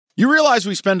You realize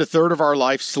we spend a third of our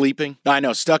life sleeping? I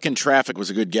know, stuck in traffic was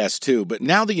a good guess too, but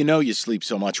now that you know you sleep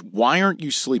so much, why aren't you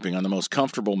sleeping on the most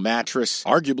comfortable mattress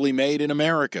arguably made in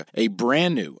America? A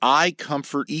brand new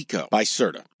iComfort Eco by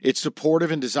Serta. It's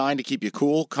supportive and designed to keep you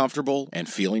cool, comfortable, and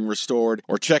feeling restored.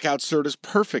 Or check out Serta's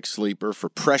Perfect Sleeper for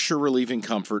pressure-relieving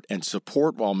comfort and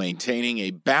support while maintaining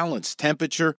a balanced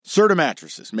temperature. Serta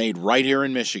mattresses made right here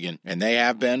in Michigan, and they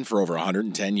have been for over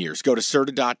 110 years. Go to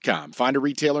Serta.com. Find a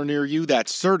retailer near you.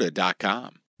 That's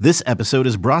Serta.com. This episode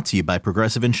is brought to you by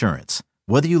Progressive Insurance.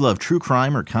 Whether you love true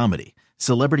crime or comedy,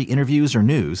 celebrity interviews or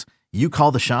news, you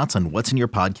call the shots on what's in your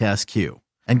podcast queue.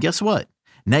 And guess what?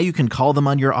 Now you can call them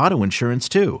on your auto insurance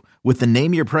too with the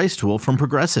Name Your Price tool from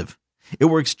Progressive. It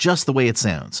works just the way it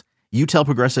sounds. You tell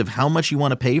Progressive how much you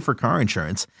want to pay for car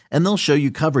insurance, and they'll show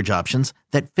you coverage options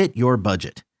that fit your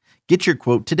budget. Get your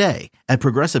quote today at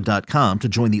Progressive.com to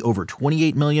join the over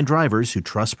 28 million drivers who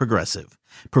trust Progressive.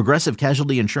 Progressive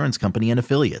Casualty Insurance Company and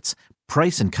Affiliates.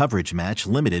 Price and coverage match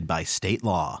limited by state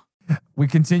law. We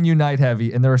continue night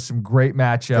heavy, and there are some great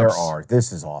matchups. There are.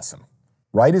 This is awesome.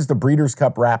 Right as the Breeders'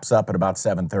 Cup wraps up at about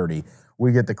 7:30,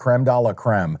 we get the creme de la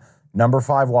creme. Number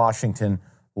 5 Washington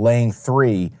laying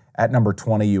 3 at number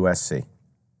 20 USC.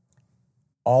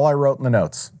 All I wrote in the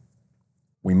notes,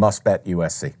 we must bet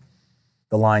USC.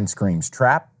 The line screams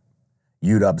trap.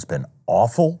 UW's been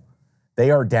awful.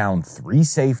 They are down 3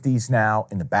 safeties now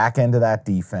in the back end of that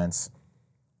defense.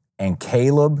 And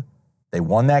Caleb, they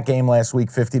won that game last week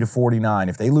 50-49.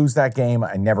 If they lose that game,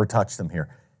 I never touch them here.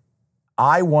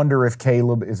 I wonder if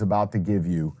Caleb is about to give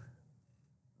you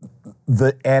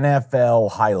the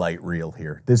NFL highlight reel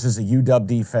here. This is a UW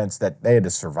defense that they had to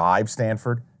survive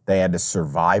Stanford. They had to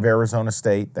survive Arizona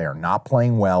State. They are not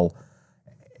playing well.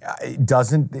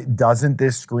 Doesn't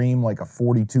this scream like a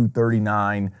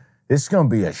 42-39? This is going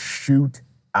to be a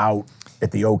shootout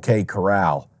at the OK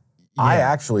Corral. Yeah. I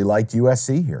actually liked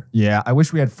USC here. Yeah, I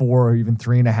wish we had 4 or even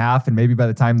 3.5, and maybe by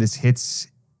the time this hits...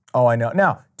 Oh, I know.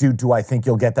 Now, do I think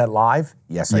you'll get that live?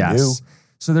 Yes, I do.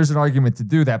 So there's an argument to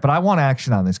do that, but I want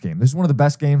action on this game. This is one of the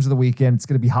best games of the weekend. It's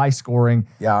going to be high scoring.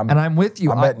 Yeah, I'm with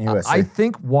you. I'm betting USC. I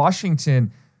think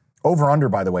Washington... Over-under,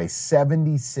 by the way,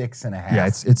 76.5. Yeah,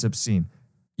 it's obscene.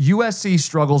 USC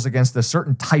struggles against a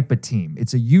certain type of team.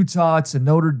 It's a Utah, it's a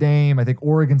Notre Dame, I think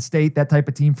Oregon State, that type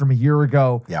of team from a year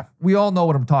ago. Yeah. We all know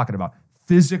what I'm talking about.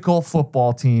 Physical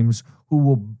football teams who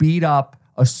will beat up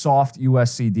a soft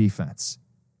USC defense.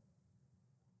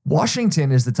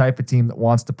 Washington is the type of team that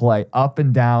wants to play up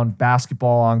and down,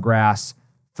 basketball on grass,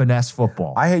 finesse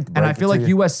football. I hate to break And I feel like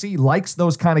USC likes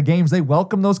those kind of games. They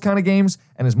welcome those kind of games.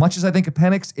 And as much as I think of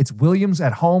Penix, it's Williams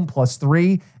at home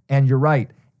 +3. And you're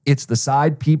right. It's the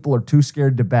side people are too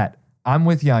scared to bet. I'm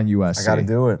with you on USC. I got to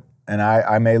do it. And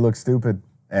I may look stupid.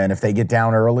 And if they get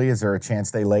down early, is there a chance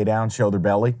they lay down, show their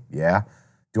belly? Yeah.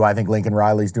 Do I think Lincoln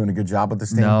Riley's doing a good job with this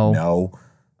team? No.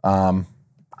 I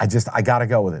got to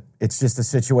go with it. It's just a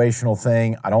situational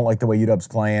thing. I don't like the way UW's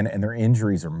playing, and their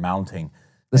injuries are mounting.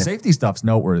 The safety stuff's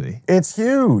noteworthy. It's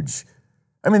huge.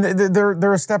 I mean,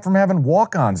 they're a step from having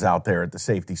walk-ons out there at the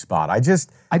safety spot. I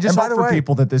just hope for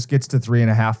people that this gets to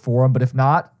 3.5 for them, but if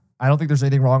not, I don't think there's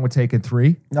anything wrong with taking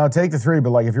 3. No, take the 3,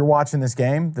 but like if you're watching this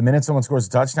game, the minute someone scores a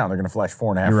touchdown, they're going to flash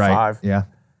 4.5 You're or right. 5. Yeah.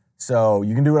 So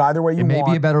you can do it either way you want. It may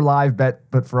be a better live bet,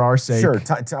 but for our sake. Sure.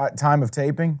 Time of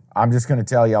taping, I'm just going to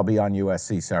tell you I'll be on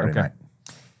USC Saturday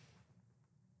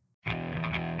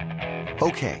night.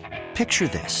 Okay, picture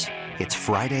this. It's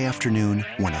Friday afternoon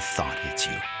when a thought hits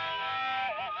you.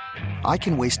 I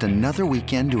can waste another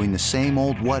weekend doing the same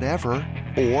old whatever,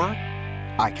 or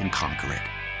I can conquer it.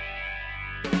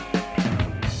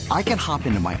 I can hop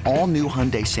into my all-new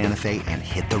Hyundai Santa Fe and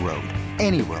hit the road.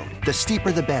 Any road. The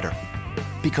steeper, the better.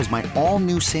 Because my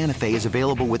all-new Santa Fe is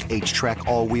available with H-Track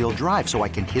all-wheel drive, so I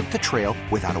can hit the trail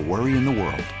without a worry in the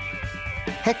world.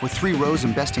 Heck, with 3 rows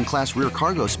and best-in-class rear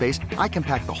cargo space, I can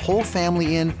pack the whole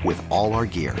family in with all our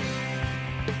gear.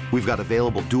 We've got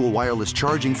available dual wireless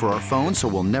charging for our phones, so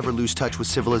we'll never lose touch with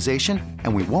civilization,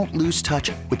 and we won't lose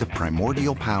touch with the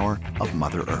primordial power of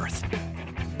Mother Earth.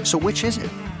 So which is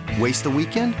it? Waste the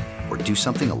weekend or do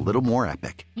something a little more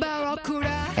epic?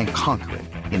 And conquer it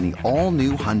in the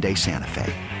all-new Hyundai Santa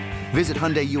Fe. Visit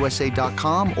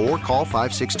HyundaiUSA.com or call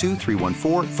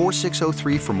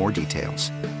 562-314-4603 for more details.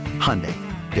 Hyundai,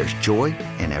 there's joy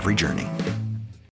in every journey.